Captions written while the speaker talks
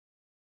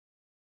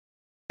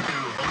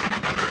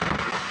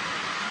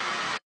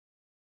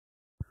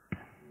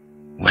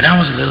When I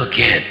was a little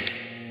kid,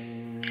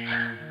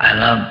 I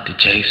loved to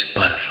chase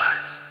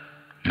butterflies.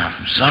 Now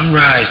from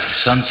sunrise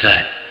to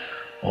sunset,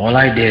 all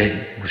I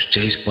did was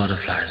chase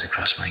butterflies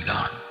across my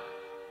garden.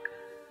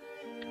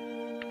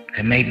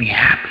 It made me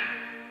happy.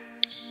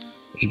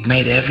 It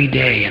made every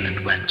day an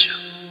adventure.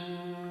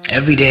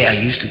 Every day I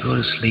used to go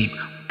to sleep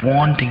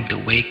wanting to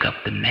wake up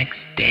the next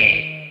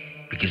day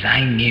because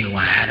I knew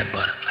I had a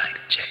butterfly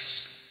to chase.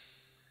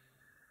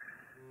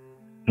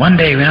 One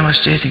day when I was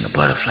chasing a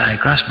butterfly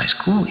across my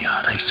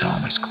schoolyard, I saw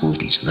my school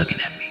teacher looking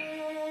at me.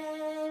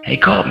 He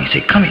called me and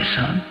said, "Come here,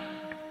 son."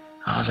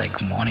 I was like,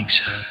 "Good morning,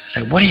 sir."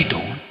 He's like, "What are you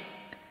doing?"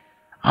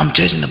 "I'm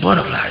chasing the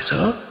butterfly,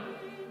 sir."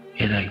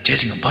 He's like,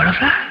 "Chasing a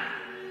butterfly?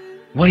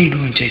 What are you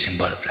doing chasing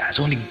butterflies?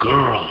 Only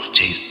girls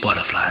chase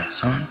butterflies,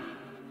 son.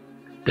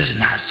 This is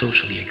not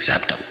socially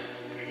acceptable.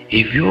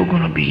 If you're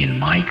going to be in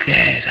my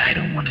class, I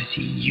don't want to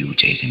see you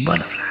chasing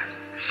butterflies.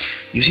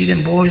 You see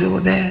them boys over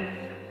there?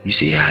 You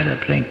see how they're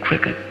playing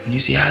cricket? And you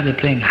see how they're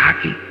playing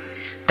hockey?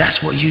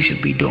 That's what you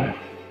should be doing.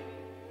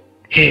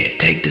 Here,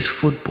 take this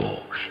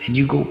football and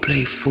you go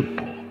play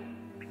football."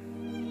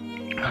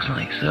 I was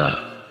like, "Sir,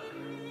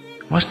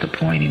 what's the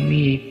point in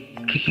me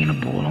kicking a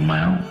ball on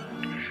my own?"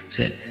 He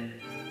said,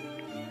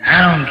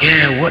 "I don't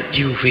care what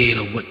you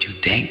feel or what you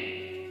think.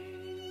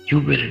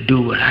 You better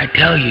do what I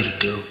tell you to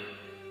do.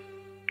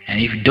 And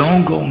if you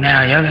don't go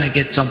now, you're going to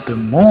get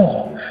something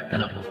more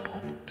than a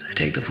football." So I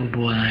take the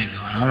football and I go,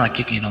 and I'm not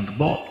kicking it on the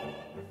ball.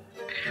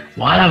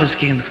 While I was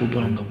kicking the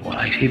football on the ball,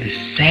 I see the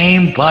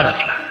same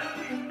butterfly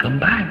come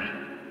by me.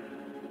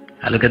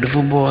 I look at the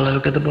football, I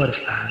look at the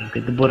butterfly, I look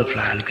at the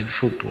butterfly, I look at the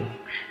football.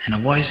 And a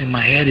voice in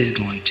my head is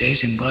going,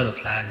 "Chasing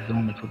butterflies is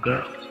only for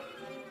girls."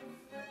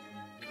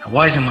 A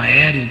voice in my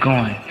head is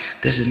going,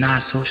 "This is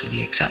not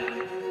socially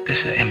acceptable. This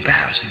is an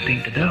embarrassing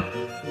thing to do.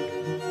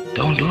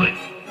 Don't do it,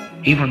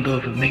 even though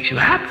if it makes you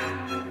happy."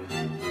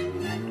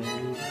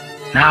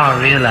 Now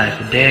I realize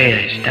the day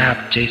I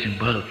stopped chasing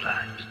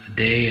butterflies was the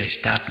day I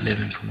stopped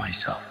living for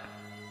myself.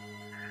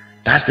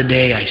 That's the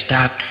day I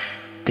stopped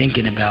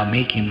thinking about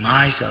making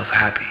myself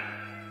happy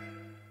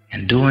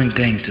and doing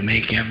things to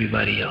make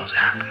everybody else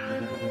happy.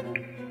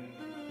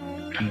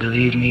 And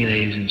believe me,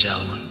 ladies and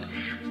gentlemen,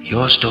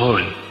 your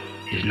story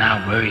is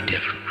not very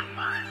different from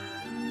mine.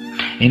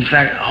 In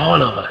fact,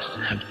 all of us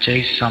have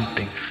chased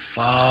something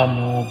far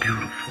more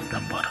beautiful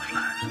than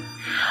butterflies.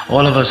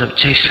 All of us have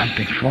chased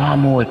something far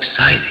more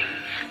exciting,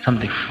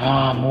 something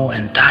far more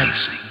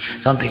enticing,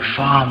 something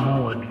far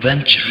more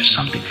adventurous,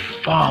 something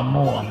far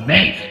more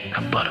amazing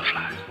than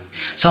butterflies.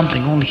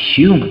 Something only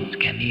humans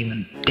can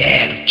even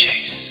dare to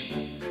chase.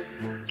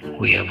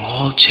 We have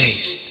all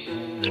chased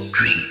a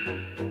dream.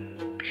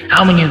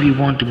 How many of you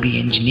want to be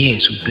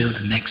engineers who build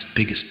the next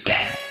biggest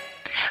dam?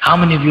 How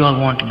many of you all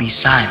want to be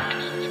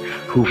scientists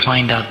who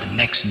find out the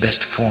next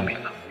best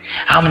formula?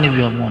 How many of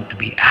you all want to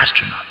be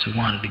astronauts who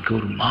wanted to go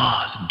to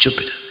Mars and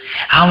Jupiter?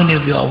 How many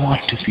of you all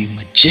want to be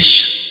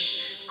magicians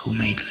who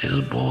make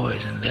little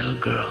boys and little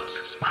girls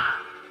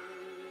smile?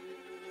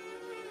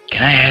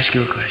 Can I ask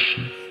you a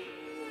question?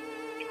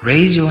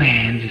 Raise your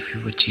hands if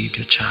you've achieved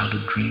your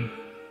childhood dream.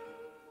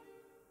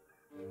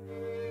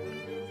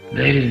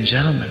 Ladies and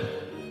gentlemen,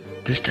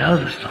 this tells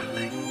us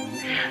something.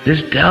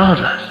 This tells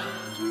us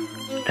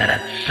that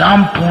at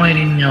some point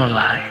in your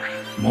life,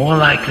 more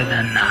likely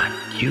than not,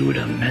 you would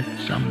have met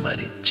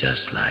somebody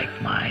just like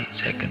my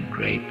second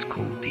grade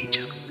school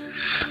teacher,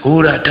 who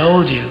would have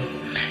told you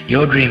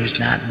your dream is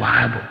not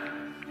viable.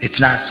 It's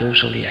not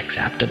socially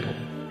acceptable.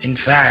 In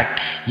fact,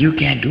 you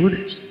can't do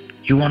this.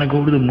 You want to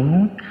go to the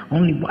moon?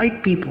 Only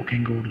white people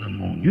can go to the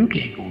moon. You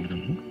can't go to the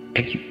moon.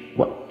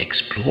 What,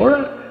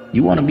 explorer?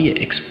 You want to be an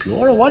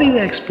explorer? What is an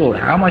explorer?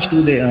 How much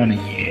do they earn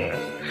a year?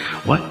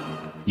 What?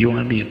 You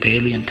want to be a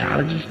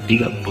paleontologist?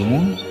 Dig up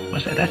bones?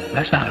 What's that?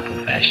 That's not a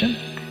profession.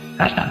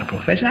 That's not a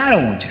profession. I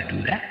don't want you to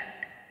do that.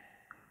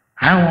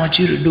 I want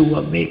you to do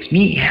what makes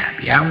me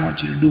happy. I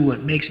want you to do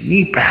what makes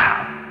me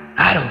proud.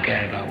 I don't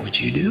care about what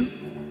you do.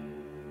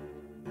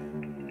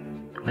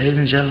 Ladies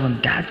and gentlemen,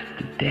 that's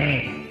the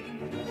day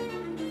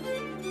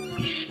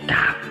we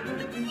stop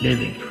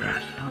living for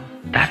ourselves.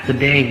 That's the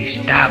day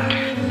we stop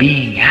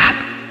being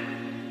happy.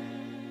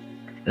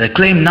 The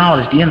acclaimed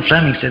novelist Ian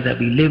Fleming said that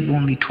we live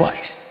only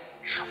twice.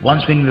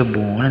 Once when we were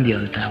born and the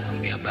other time when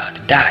we are about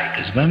to die.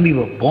 Because when we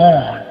were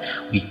born,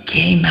 we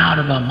came out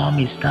of our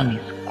mommy's tummy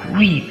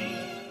screaming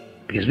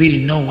because we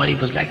didn't know what it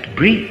was like to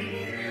breathe.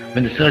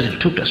 When the surgeon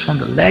took us from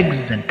the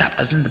legs and tapped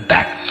us in the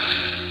back,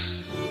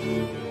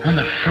 when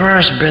the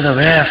first breath of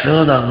air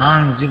filled our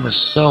lungs, we were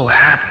so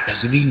happy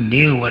because we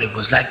knew what it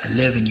was like to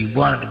live and you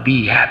wanted to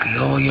be happy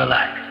all your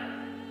life.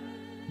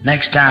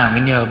 Next time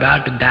when you're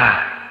about to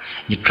die,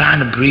 you're trying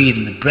to breathe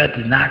and the breath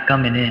is not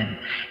coming in,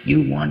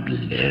 you want to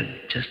live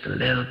just a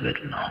little bit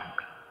longer.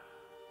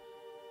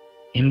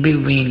 In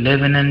between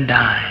living and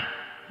dying,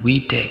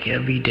 we take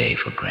every day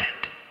for granted.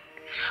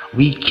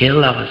 We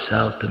kill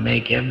ourselves to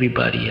make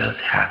everybody else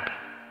happy.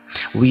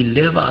 We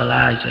live our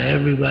lives for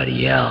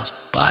everybody else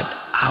but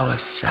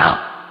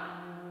ourselves.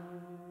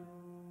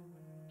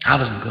 I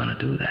wasn't going to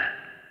do that.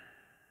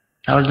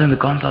 I was doing the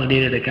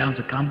consolidated accounts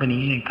of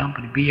company A and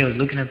company B. I was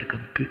looking at the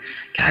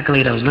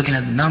calculator. I was looking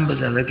at the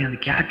numbers. I was looking at the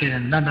calculator.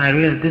 And then I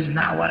realized this is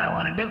not what I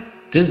want to do.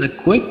 This is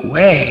a quick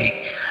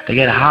way to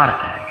get a heart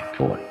attack at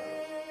 40.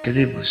 Because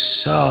it was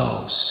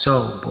so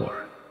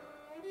boring.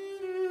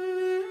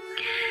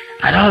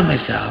 I told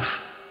myself,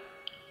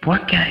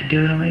 what can I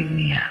do to make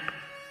me happy?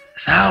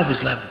 So I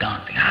always loved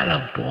dancing. I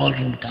love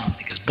ballroom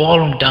dancing. Because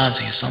ballroom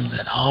dancing is something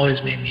that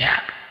always made me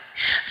happy.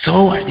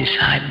 So I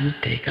decided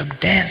to take up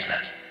dance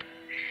lessons.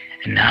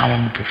 And now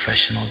I'm a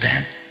professional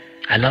dancer.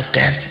 I love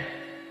dancing.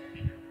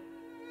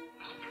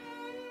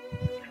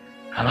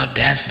 I love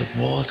dancing the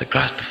walls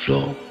across the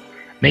floor.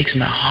 Makes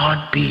my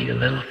heart beat a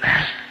little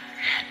faster.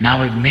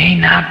 Now it may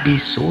not be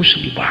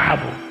socially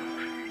viable.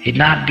 It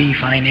not be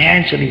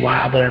financially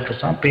viable. And for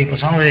some people,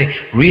 some of the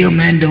real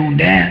men don't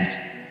dance.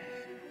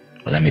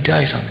 But let me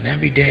tell you something.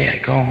 Every day I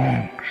go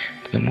home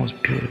to the most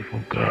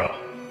beautiful girl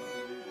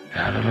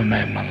that I've ever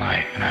met in my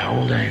life. And I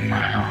hold her in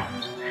my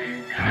arms.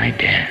 And I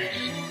dance.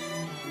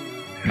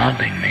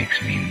 Nothing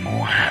makes me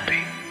more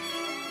happy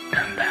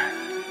than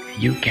that.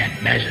 You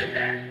can't measure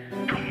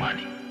that from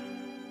money.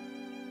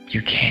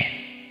 You can't.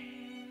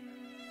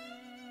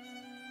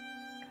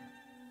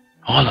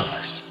 All of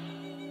us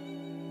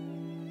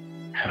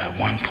have at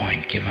one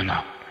point given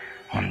up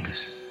on this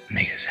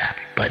make us happy,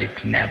 but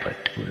it's never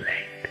too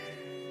late.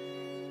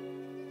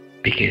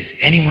 Because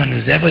anyone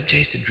who's ever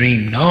chased a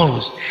dream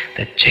knows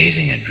that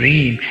chasing a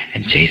dream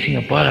and chasing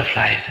a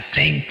butterfly is the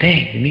same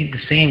thing. You need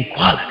the same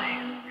qualities.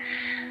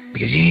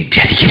 Because you need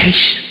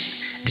dedication,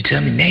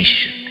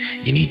 determination.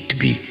 You need to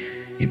be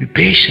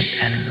patient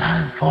and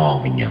not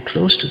fall when you're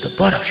close to the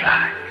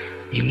butterfly.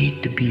 You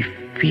need to be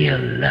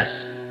fearless.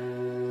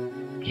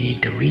 You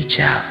need to reach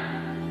out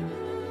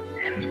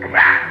and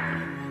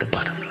grab the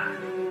butterfly.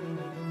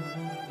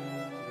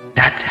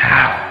 That's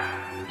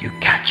how you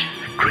catch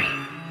a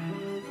dream.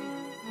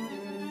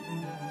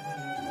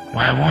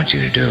 What I want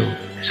you to do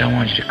is I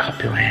want you to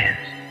cup your hands.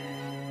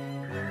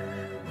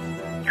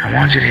 I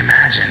want you to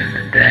imagine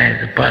that there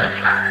is a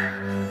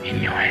butterfly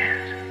in your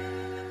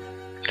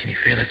hands. Can you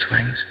feel its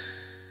wings?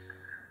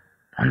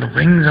 On the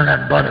wings of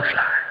that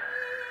butterfly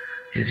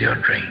is your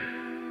dream.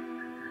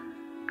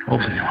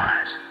 Open your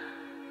eyes.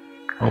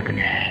 Open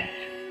your hands.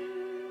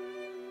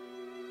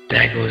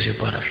 There goes your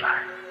butterfly.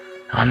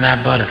 On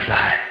that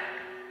butterfly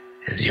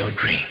is your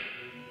dream.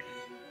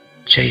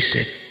 Chase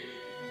it,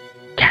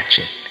 catch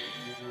it,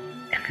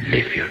 and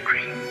live your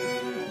dream.